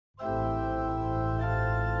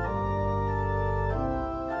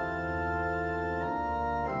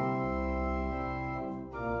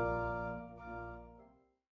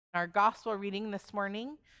Our gospel reading this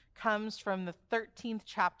morning comes from the 13th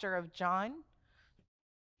chapter of John,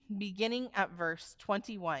 beginning at verse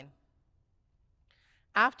 21.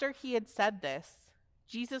 After he had said this,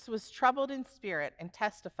 Jesus was troubled in spirit and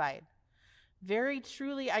testified, "Very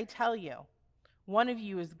truly I tell you, one of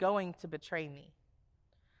you is going to betray me."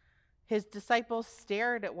 His disciples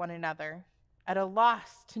stared at one another, at a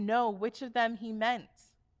loss to know which of them he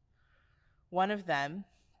meant. One of them,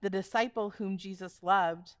 the disciple whom Jesus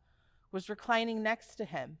loved, was reclining next to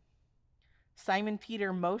him. Simon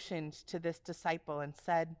Peter motioned to this disciple and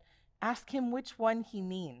said, "Ask him which one he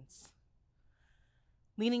means."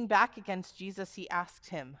 Leaning back against Jesus, he asked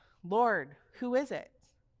him, "Lord, who is it?"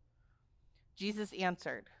 Jesus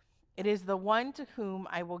answered, "It is the one to whom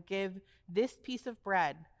I will give this piece of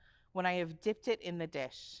bread when I have dipped it in the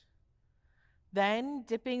dish." Then,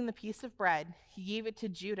 dipping the piece of bread, he gave it to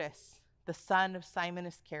Judas, the son of Simon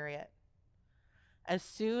Iscariot. As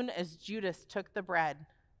soon as Judas took the bread,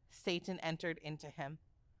 Satan entered into him.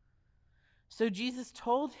 So Jesus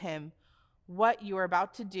told him, "What you are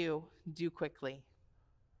about to do, do quickly."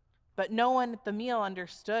 But no one at the meal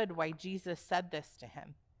understood why Jesus said this to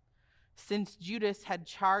him. Since Judas had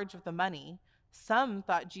charge of the money, some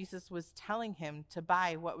thought Jesus was telling him to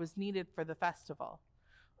buy what was needed for the festival,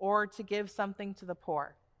 or to give something to the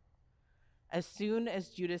poor. As soon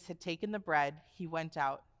as Judas had taken the bread, he went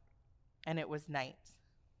out, and it was night.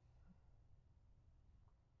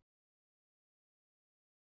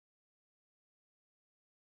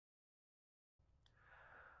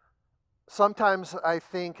 Sometimes I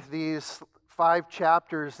think these 5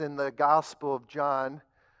 chapters in the Gospel of John,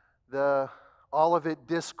 the Olivet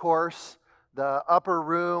Discourse, the upper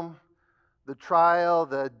room, the trial,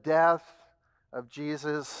 the death of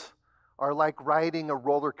Jesus, are like riding a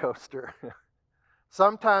roller coaster.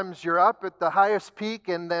 Sometimes you're up at the highest peak,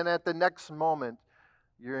 and then at the next moment,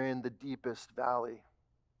 you're in the deepest valley.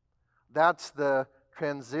 That's the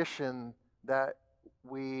transition that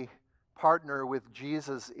we partner with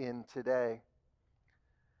Jesus in today.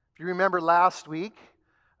 If you remember last week,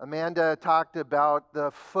 Amanda talked about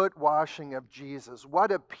the foot washing of Jesus.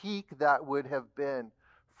 What a peak that would have been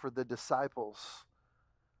for the disciples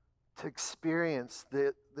to experience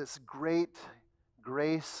this great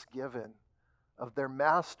grace given of their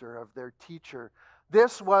master, of their teacher.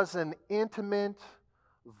 This was an intimate,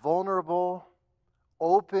 vulnerable,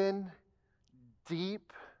 open,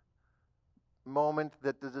 deep moment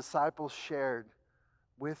that the disciples shared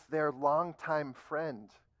with their longtime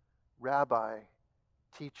friend, rabbi,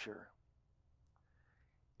 teacher.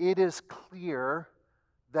 It is clear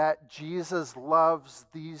that Jesus loves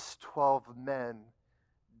these 12 men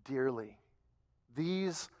dearly.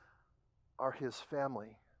 These are his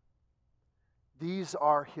family. These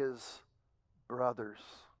are his brothers.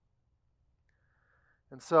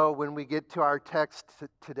 And so when we get to our text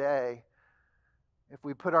today, if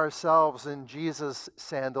we put ourselves in Jesus'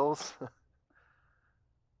 sandals,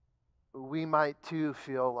 we might too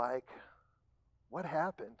feel like, what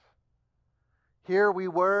happened? Here we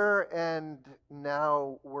were, and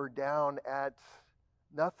now we're down at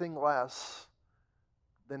nothing less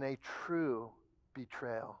than a true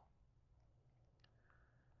betrayal.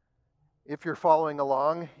 If you're following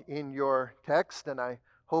along in your text, and I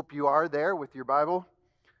hope you are there with your Bible,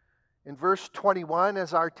 in verse 21,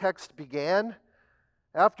 as our text began,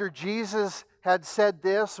 after Jesus had said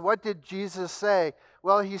this, what did Jesus say?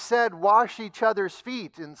 Well, he said, "Wash each other's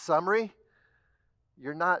feet," in summary.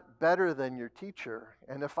 You're not better than your teacher.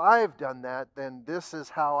 And if I've done that, then this is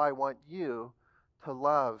how I want you to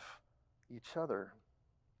love each other.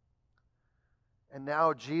 And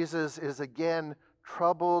now Jesus is again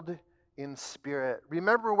troubled in spirit.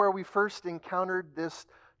 Remember where we first encountered this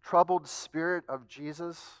troubled spirit of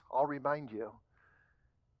Jesus? I'll remind you.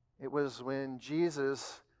 It was when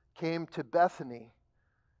Jesus came to Bethany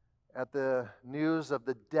at the news of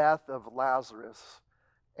the death of Lazarus.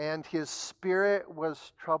 And his spirit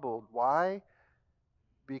was troubled. Why?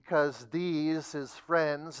 Because these, his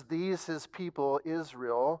friends, these, his people,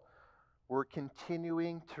 Israel, were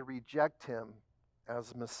continuing to reject him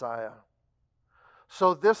as Messiah.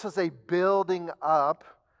 So this is a building up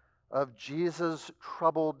of Jesus'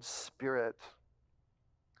 troubled spirit.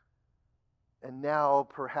 And now,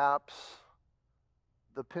 perhaps,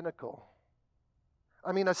 the pinnacle.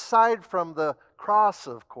 I mean, aside from the cross,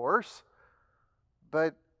 of course,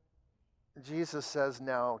 but Jesus says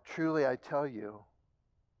now, "Truly I tell you,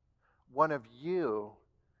 one of you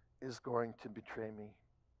is going to betray me."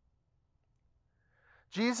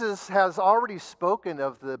 Jesus has already spoken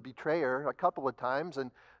of the betrayer a couple of times,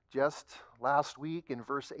 and just last week in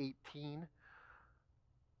verse 18.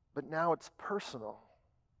 But now it's personal.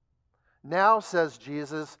 Now, says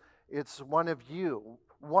Jesus, it's one of you,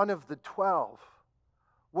 one of the 12,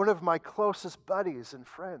 one of my closest buddies and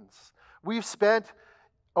friends. We've spent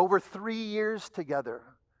over 3 years together,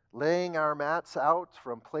 laying our mats out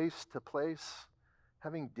from place to place,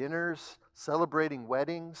 having dinners, celebrating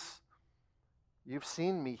weddings. You've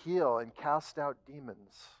seen me heal and cast out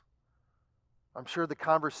demons. I'm sure the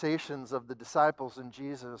conversations of the disciples and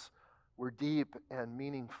Jesus were deep and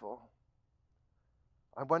meaningful.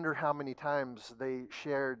 I wonder how many times they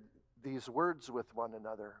shared these words with one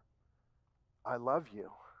another. I love you.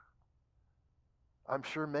 I'm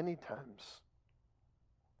sure many times.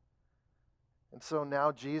 And so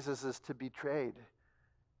now Jesus is to be betrayed.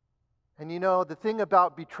 And you know, the thing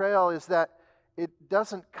about betrayal is that it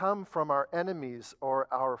doesn't come from our enemies or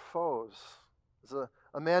our foes. As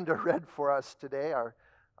Amanda read for us today, our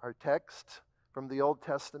text from the Old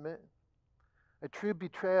Testament. A true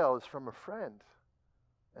betrayal is from a friend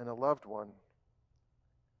and a loved one,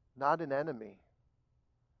 not an enemy.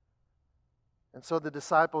 And so the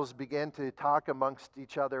disciples began to talk amongst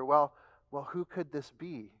each other, well, who could this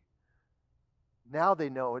be? Now they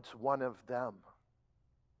know it's one of them.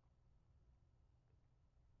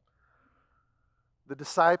 The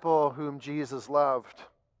disciple whom Jesus loved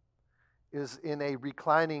is in a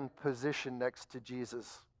reclining position next to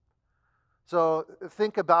Jesus. So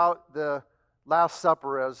think about the Last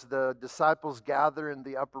Supper as the disciples gather in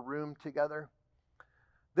the upper room together.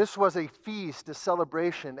 This was a feast, a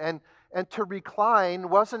celebration, and to recline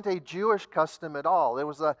wasn't a Jewish custom at all. It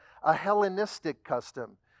was a Hellenistic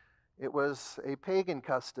custom. It was a pagan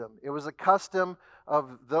custom. It was a custom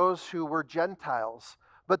of those who were Gentiles.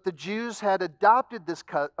 But the Jews had adopted this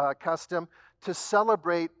custom to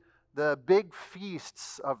celebrate the big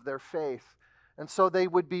feasts of their faith. And so they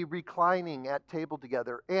would be reclining at table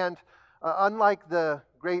together. And unlike the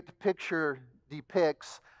great picture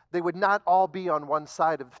depicts, they would not all be on one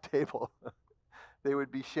side of the table. They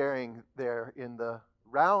would be sharing there in the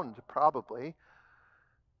round, probably.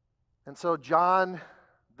 And so John,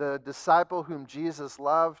 the disciple whom Jesus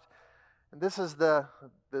loved, and this is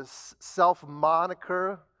this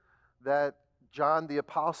self-moniker that John the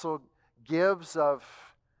Apostle gives of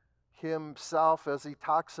himself as he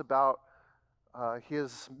talks about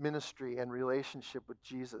his ministry and relationship with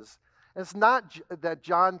Jesus. And it's not that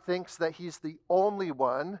John thinks that he's the only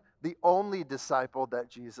one, the only disciple that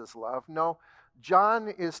Jesus loved. No, John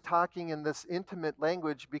is talking in this intimate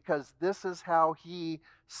language because this is how he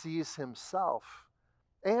sees himself,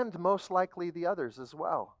 and most likely the others as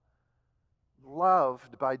well.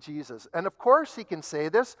 Loved by Jesus. And of course he can say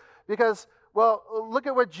this because, well, look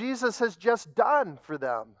at what Jesus has just done for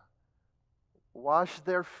them. Wash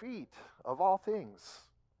their feet, of all things.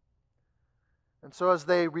 And so as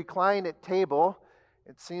they recline at table,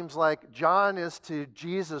 it seems like John is to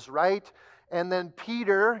Jesus' right, and then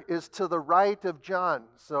Peter is to the right of John,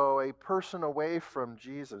 so a person away from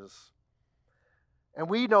Jesus. And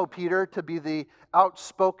we know Peter to be the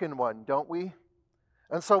outspoken one, don't we?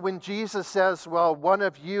 And so when Jesus says, well, one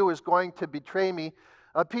of you is going to betray me,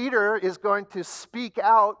 Peter is going to speak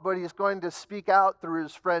out, but he's going to speak out through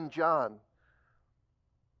his friend John.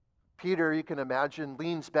 Peter, you can imagine,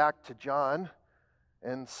 leans back to John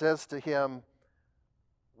and says to him,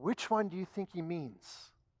 which one do you think he means?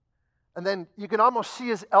 And then you can almost see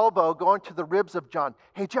his elbow going to the ribs of John.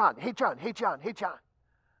 Hey, John, hey, John, hey, John, hey, John.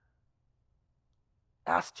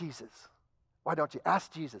 Ask Jesus. Why don't you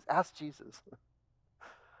ask Jesus? Ask Jesus.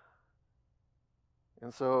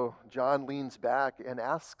 And so John leans back and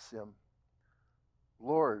asks him,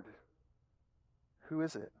 Lord, who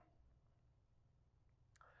is it?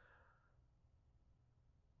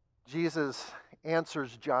 Jesus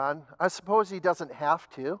answers John. I suppose he doesn't have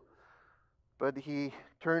to, but he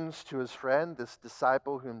turns to his friend, this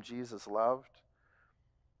disciple whom Jesus loved.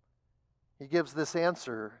 He gives this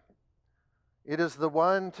answer. It is the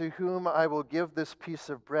one to whom I will give this piece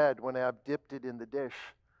of bread when I have dipped it in the dish.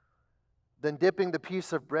 Then dipping the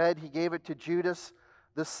piece of bread, he gave it to Judas,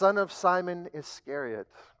 the son of Simon Iscariot.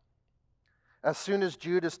 As soon as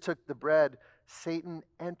Judas took the bread, Satan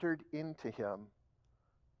entered into him.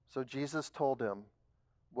 So Jesus told him,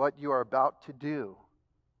 what you are about to do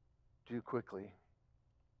quickly.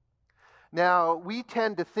 Now, we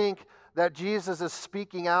tend to think that Jesus is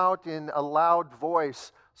speaking out in a loud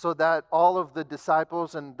voice so that all of the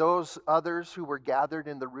disciples and those others who were gathered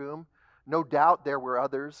in the room, no doubt there were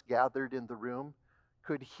others gathered in the room,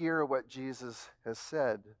 could hear what Jesus has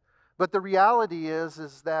said. But the reality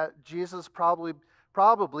is that Jesus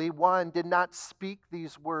probably, one, did not speak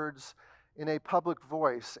these words in a public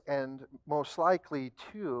voice, and most likely,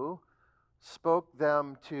 two, spoke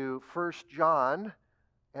them to first John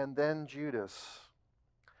and then Judas.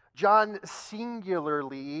 John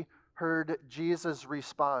singularly heard Jesus'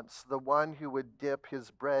 response, the one who would dip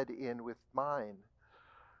his bread in with mine.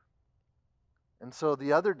 And so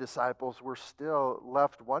the other disciples were still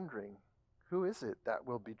left wondering, who is it that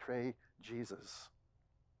will betray Jesus?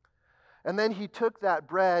 And then he took that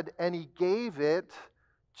bread and he gave it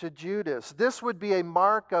to Judas. This would be a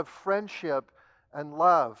mark of friendship and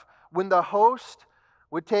love. When the host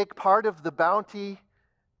would take part of the bounty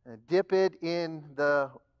and dip it in the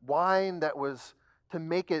wine that was to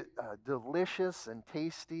make it delicious and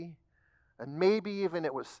tasty, and maybe even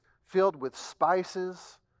it was filled with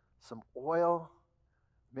spices, some oil,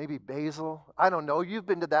 maybe basil. I don't know. You've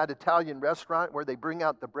been to that Italian restaurant where they bring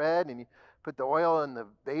out the bread and you put the oil and the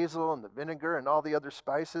basil and the vinegar and all the other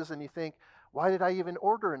spices, and you think, why did I even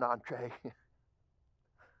order an entree?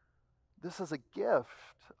 This is a gift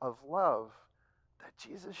of love that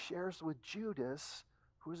Jesus shares with Judas,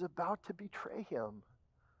 who's about to betray him.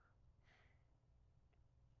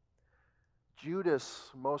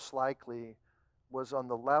 Judas, most likely, was on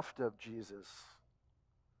the left of Jesus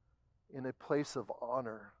in a place of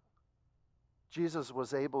honor. Jesus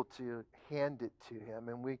was able to hand it to him,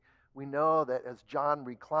 and we know that as John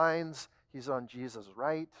reclines, he's on Jesus'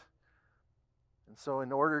 right. And so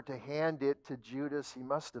in order to hand it to Judas, he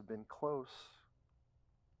must have been close.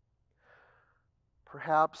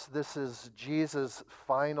 Perhaps this is Jesus'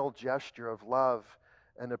 final gesture of love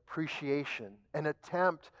and appreciation, an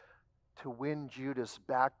attempt to win Judas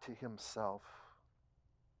back to himself.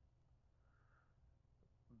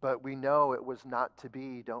 But we know it was not to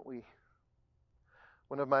be, don't we?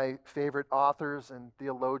 One of my favorite authors and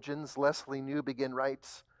theologians, Leslie Newbigin,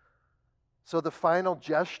 writes, "So the final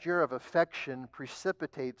gesture of affection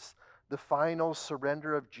precipitates the final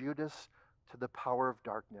surrender of Judas to the power of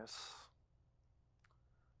darkness.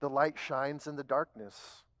 The light shines in the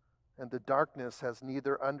darkness, and the darkness has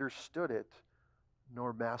neither understood it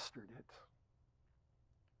nor mastered it."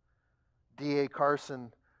 D.A.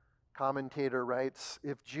 Carson, commentator, writes,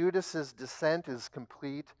 "If Judas's descent is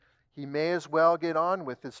complete, he may as well get on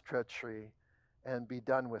with his treachery and be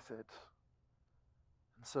done with it."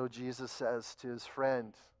 And so Jesus says to his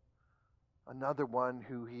friend, another one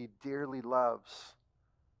who he dearly loves,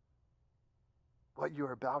 what you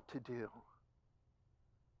are about to do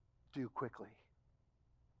quickly.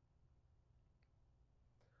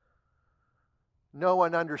 No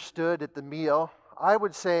one understood at the meal. I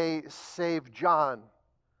would say, save John.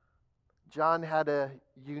 John had a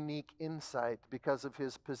unique insight because of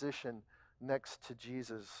his position next to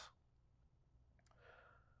Jesus.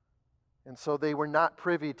 And so they were not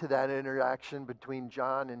privy to that interaction between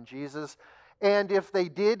John and Jesus. And if they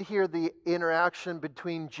did hear the interaction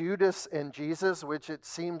between Judas and Jesus, which it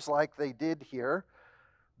seems like they did hear,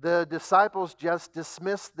 the disciples just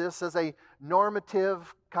dismissed this as a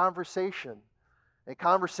normative conversation, a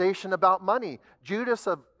conversation about money. Judas,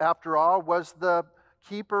 after all, was the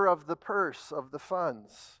keeper of the purse, of the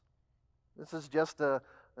funds. This is just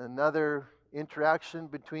another interaction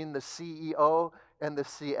between the CEO and the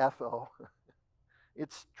CFO.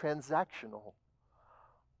 It's transactional.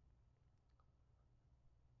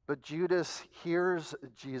 But Judas hears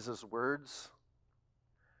Jesus' words.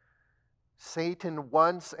 Satan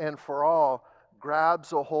once and for all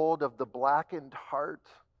grabs a hold of the blackened heart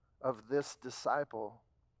of this disciple.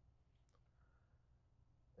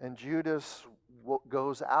 And Judas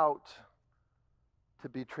goes out to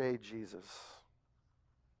betray Jesus.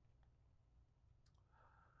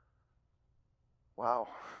 Wow.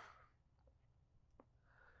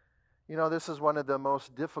 You know, this is one of the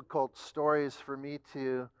most difficult stories for me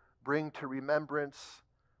to bring to remembrance.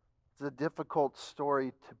 It's a difficult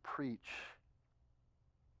story to preach,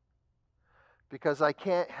 because I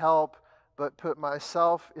can't help but put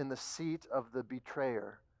myself in the seat of the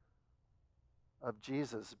betrayer, of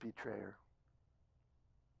Jesus' betrayer.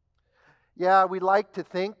 Yeah, we like to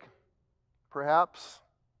think, perhaps,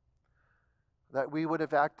 that we would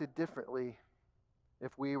have acted differently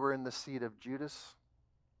if we were in the seat of Judas.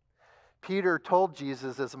 Peter told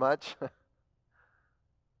Jesus as much.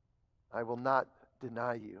 I will not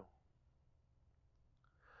deny you.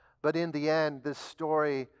 But in the end, this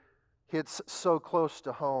story hits so close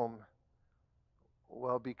to home.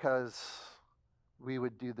 Well, because we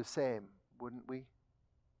would do the same, wouldn't we?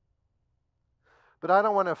 But I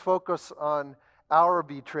don't want to focus on our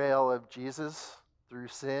betrayal of Jesus through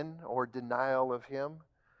sin or denial of him,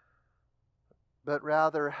 but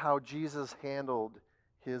rather how Jesus handled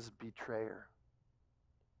his betrayer.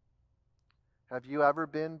 Have you ever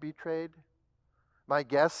been betrayed? My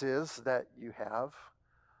guess is that you have.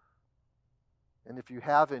 And if you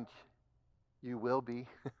haven't, You will be.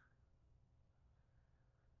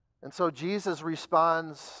 And so Jesus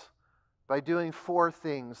responds by doing four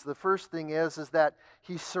things. The first thing is that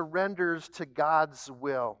he surrenders to God's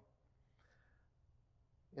will.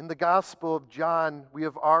 In the Gospel of John, we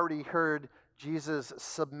have already heard Jesus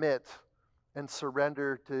submit and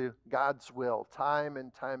surrender to God's will time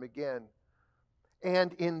and time again.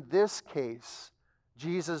 And in this case,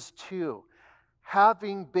 Jesus too,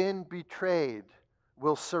 having been betrayed,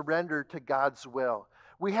 will surrender to God's will.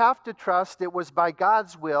 We have to trust it was by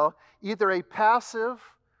God's will, either a passive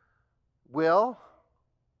will,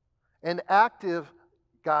 an active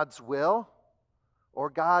God's will, or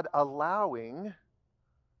God allowing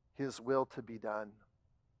his will to be done,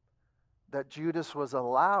 that Judas was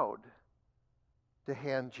allowed to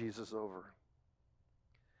hand Jesus over.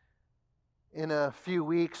 In a few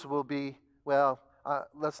weeks,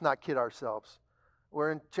 let's not kid ourselves.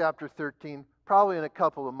 We're in chapter 13, probably in a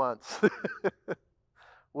couple of months.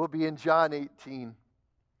 We'll be in John 18,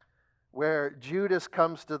 where Judas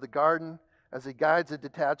comes to the garden as he guides a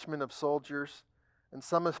detachment of soldiers, and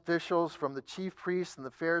some officials from the chief priests and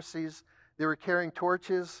the Pharisees, they were carrying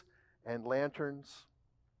torches and lanterns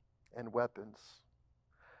and weapons.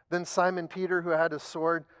 Then Simon Peter, who had a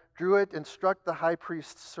sword, drew it and struck the high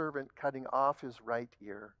priest's servant, cutting off his right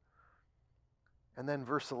ear. And then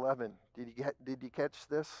verse 11, did you catch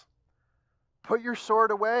this? Put your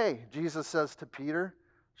sword away, Jesus says to Peter.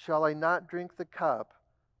 Shall I not drink the cup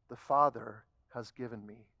the Father has given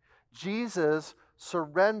me? Jesus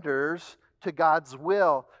surrenders to God's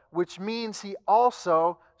will, which means he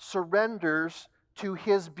also surrenders to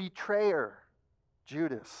his betrayer,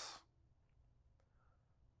 Judas.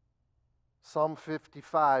 Psalm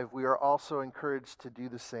 55, we are also encouraged to do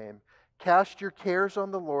the same. Cast your cares on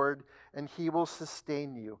the Lord, and he will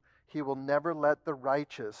sustain you. He will never let the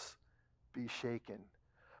righteous be shaken.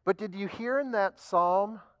 But did you hear in that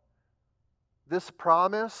psalm this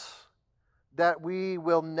promise that we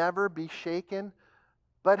will never be shaken?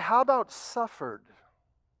 But how about suffered?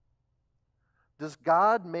 Does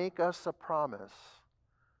God make us a promise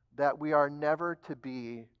that we are never to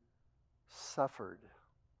be suffered?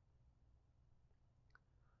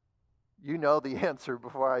 You know the answer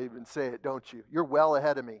before I even say it, don't you? You're well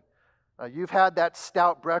ahead of me. You've had that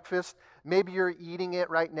stout breakfast. Maybe you're eating it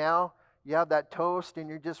right now. You have that toast and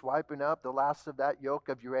you're just wiping up the last of that yolk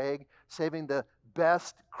of your egg, saving the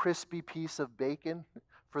best crispy piece of bacon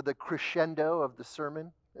for the crescendo of the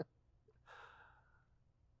sermon.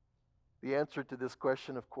 The answer to this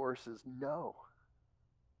question, of course, is no.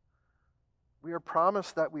 We are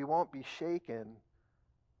promised that we won't be shaken,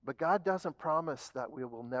 but God doesn't promise that we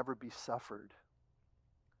will never be suffered.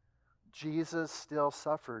 Jesus still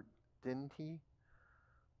suffered, didn't he?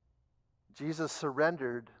 Jesus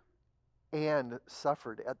surrendered and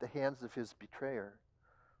suffered at the hands of his betrayer.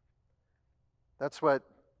 That's what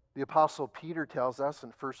the Apostle Peter tells us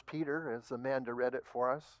in 1 Peter, as Amanda read it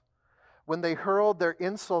for us. When they hurled their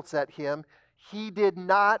insults at him, he did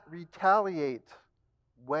not retaliate.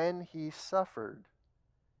 When he suffered,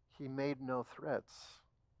 he made no threats.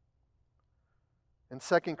 In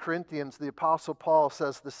 2 Corinthians, the Apostle Paul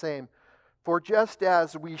says the same. For just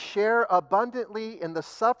as we share abundantly in the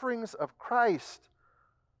sufferings of Christ,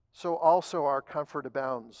 so also our comfort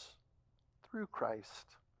abounds through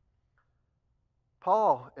Christ.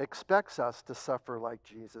 Paul expects us to suffer like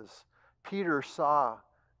Jesus. Peter saw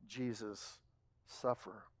Jesus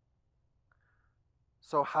suffer.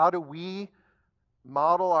 So how do we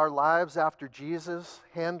model our lives after Jesus,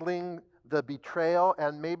 handling the betrayal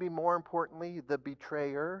and maybe more importantly, the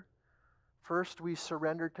betrayer? First, we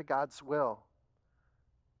surrender to God's will.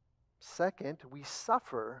 Second, we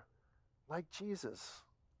suffer like Jesus,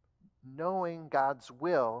 knowing God's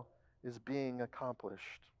will is being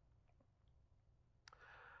accomplished.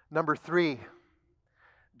 Number 3,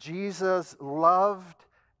 Jesus loved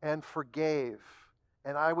and forgave.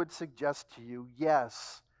 And I would suggest to you,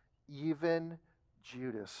 yes, even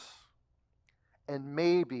Judas. And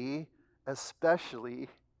maybe especially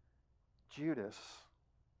Judas.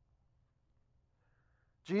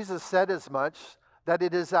 Jesus said as much, that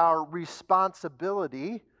it is our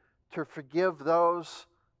responsibility to forgive those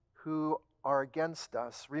who are against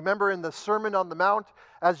us. Remember in the Sermon on the Mount,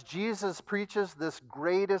 as Jesus preaches this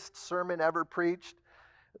greatest sermon ever preached,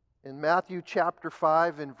 in Matthew chapter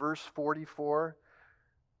 5 and verse 44,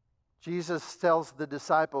 Jesus tells the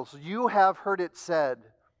disciples, you have heard it said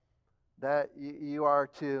that you are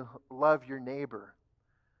to love your neighbor.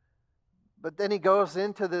 But then he goes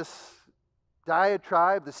into this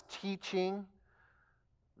diatribe, this teaching,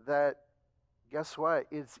 that, guess what?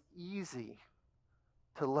 It's easy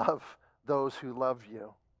to love those who love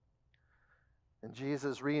you. And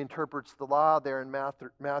Jesus reinterprets the law there in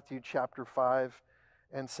Matthew chapter 5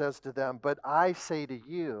 and says to them, "But I say to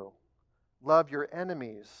you, love your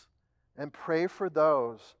enemies and pray for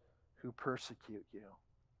those who persecute you."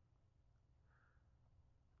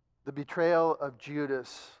 The betrayal of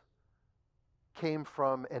Judas came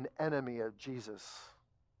from an enemy of Jesus,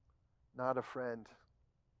 not a friend.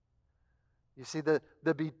 You see, the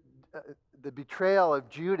betrayal of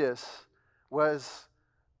Judas was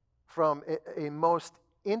from a most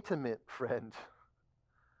intimate friend.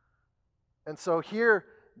 And so here,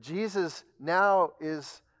 Jesus now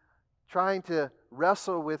is trying to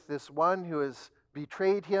wrestle with this one who has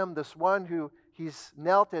betrayed him, this one who he's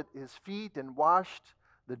knelt at his feet and washed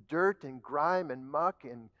the dirt and grime and muck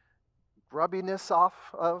and grubbiness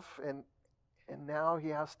off of. And now he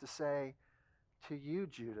has to say, "To you,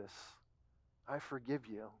 Judas, I forgive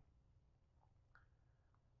you.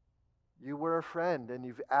 You were a friend and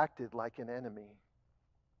you've acted like an enemy."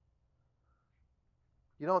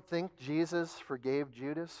 You don't think Jesus forgave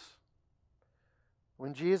Judas?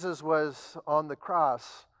 When Jesus was on the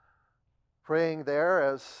cross, praying there,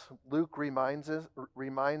 as Luke reminds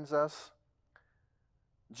us,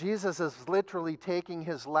 Jesus is literally taking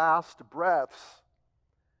his last breaths,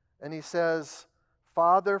 and he says,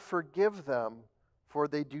 "Father, forgive them, for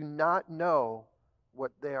they do not know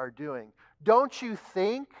what they are doing." Don't you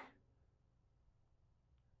think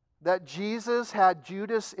that Jesus had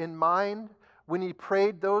Judas in mind when he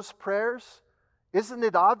prayed those prayers? Isn't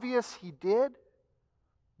it obvious he did?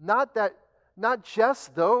 Not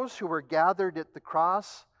just those who were gathered at the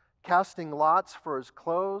cross, casting lots for his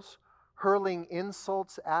clothes, hurling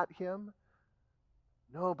insults at him.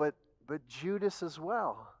 No, but Judas as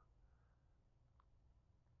well.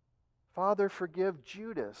 "Father, forgive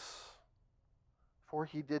Judas, for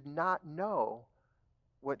he did not know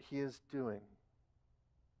what he is doing."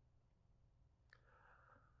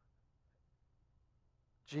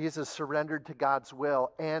 Jesus surrendered to God's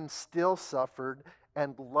will and still suffered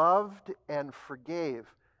and loved and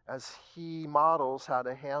forgave as he models how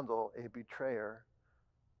to handle a betrayer.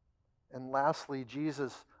 And lastly,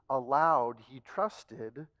 Jesus he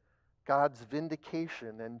trusted God's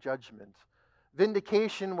vindication and judgment.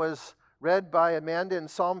 Vindication was read by Amanda in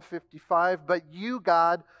Psalm 55. "But you,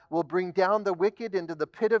 God, will bring down the wicked into the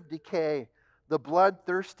pit of decay. The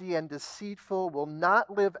bloodthirsty and deceitful will not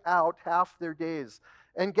live out half their days."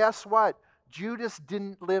 And guess what? Judas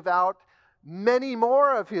didn't live out many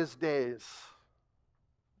more of his days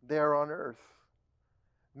there on earth.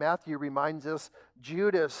 Matthew reminds us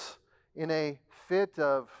Judas, in a fit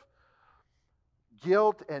of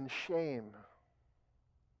guilt and shame,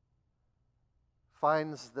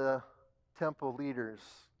 finds the temple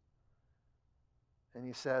leaders and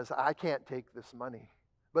he says, "I can't take this money."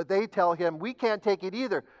 But they tell him, "We can't take it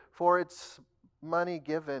either, for it's money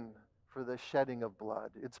given for the shedding of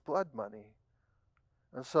blood." It's blood money.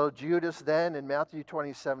 And so Judas then, in Matthew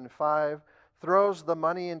 27:5, throws the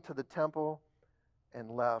money into the temple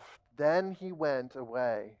and left. Then he went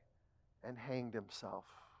away and hanged himself.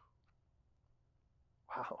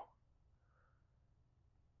 Wow.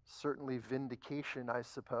 Certainly vindication, I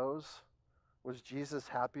suppose. Was Jesus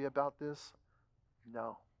happy about this?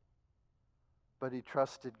 No. But he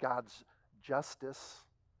trusted God's justice.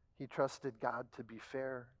 He trusted God to be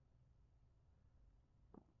fair.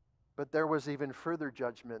 But there was even further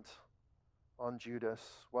judgment on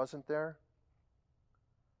Judas, wasn't there?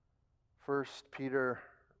 First Peter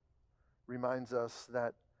reminds us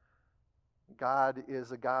that God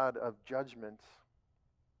is a God of judgment.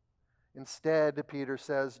 Instead, Peter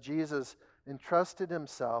says, Jesus entrusted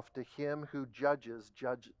himself to him who judges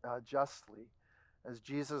justly. As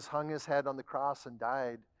Jesus hung his head on the cross and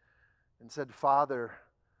died and said, "Father,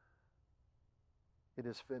 it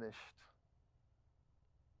is finished."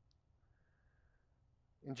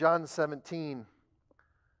 In John 17,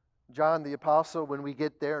 John the Apostle, when we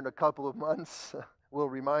get there in a couple of months, will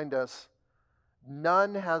remind us,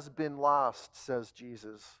 "None has been lost," says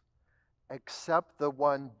Jesus, "except the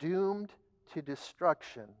one doomed to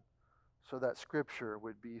destruction, so that Scripture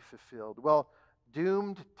would be fulfilled." Well,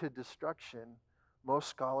 doomed to destruction, most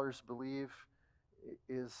scholars believe,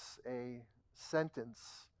 is a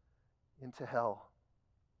sentence into hell.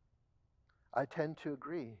 I tend to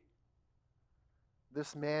agree.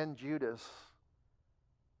 This man, Judas,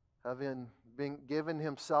 having been given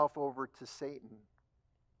himself over to Satan,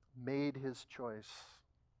 made his choice.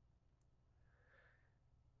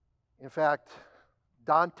 In fact,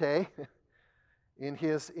 Dante, in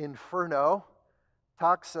his Inferno,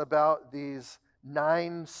 talks about these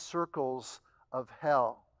 9 circles of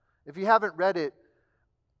hell. If you haven't read it,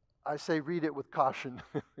 I say read it with caution.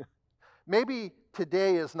 Maybe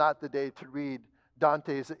today is not the day to read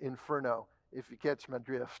Dante's Inferno, if you catch my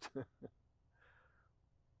drift.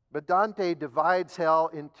 But Dante divides hell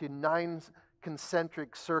into 9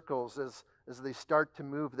 concentric circles as they start to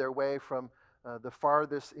move their way from the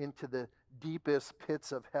farthest into the deepest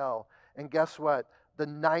pits of hell. And guess what? The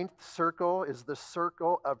 9th circle is the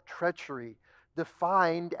circle of treachery,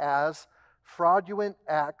 defined as fraudulent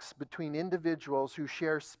acts between individuals who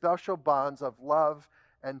share special bonds of love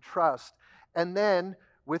and trust. And then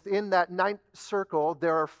within that 9th circle,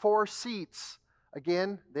 there are 4 seats.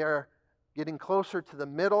 Again, they're getting closer to the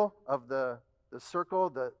middle of the circle,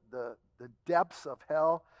 the depths of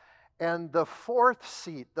hell. And the 4th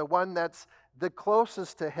seat, the one that's the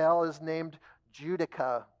closest to hell, is named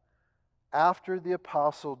Judica, after the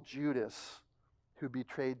apostle Judas, who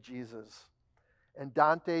betrayed Jesus. And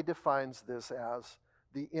Dante defines this as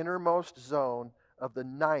the innermost zone of the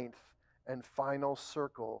 9th and final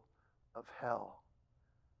circle of hell.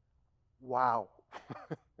 Wow.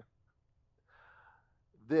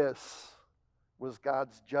 This was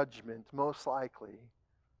God's judgment, most likely,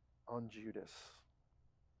 on Judas.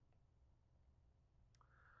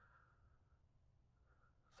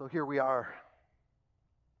 So here we are.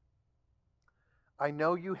 I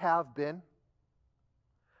know you have been.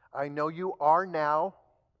 I know you are now,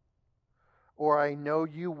 or I know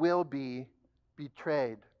you will be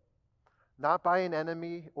betrayed, not by an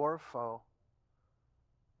enemy or a foe,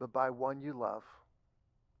 but by one you love.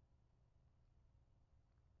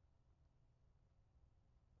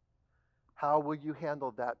 How will you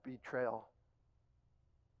handle that betrayal?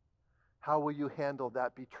 How will you handle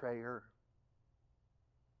that betrayer?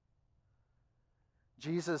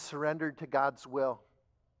 Jesus surrendered to God's will.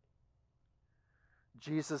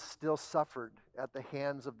 Jesus still suffered at the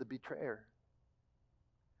hands of the betrayer.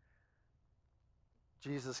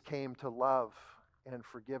 Jesus came to love and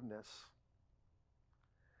forgiveness.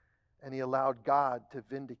 And he allowed God to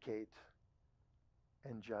vindicate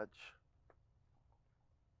and judge.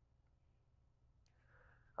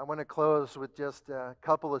 I want to close with just a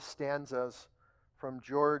couple of stanzas from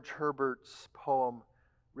George Herbert's poem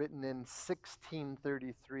written in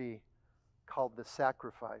 1633 called The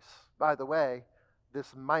Sacrifice. By the way,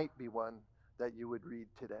 this might be one that you would read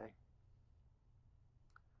today.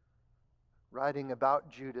 Writing about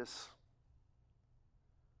Judas.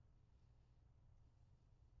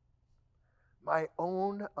 My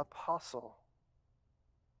own apostle,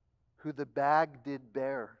 who the bag did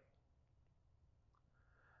bear,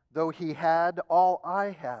 though he had all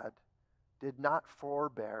I had, did not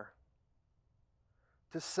forbear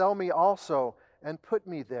to sell me also and put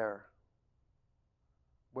me there.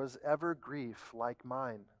 Was ever grief like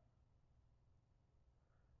mine?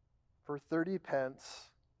 For 30 pence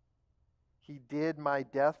he did my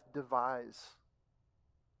death devise,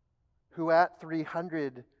 who at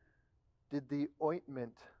 300 did the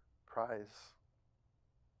ointment prize,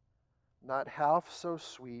 not half so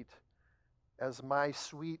sweet as my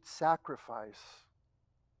sweet sacrifice.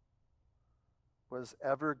 Was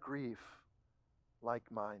ever grief like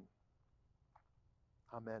mine?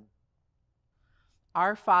 Amen.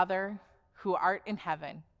 Our Father, who art in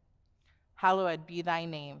heaven, hallowed be thy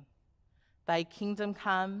name. Thy kingdom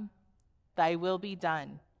come, thy will be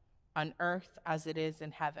done, on earth as it is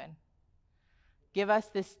in heaven. Give us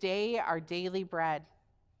this day our daily bread,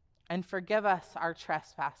 and forgive us our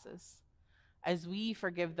trespasses, as we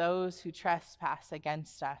forgive those who trespass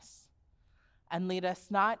against us. And lead us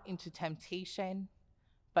not into temptation,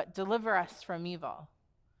 but deliver us from evil.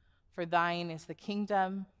 For thine is the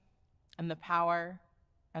kingdom, and the power,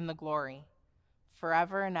 and the glory,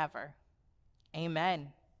 forever and ever. Amen.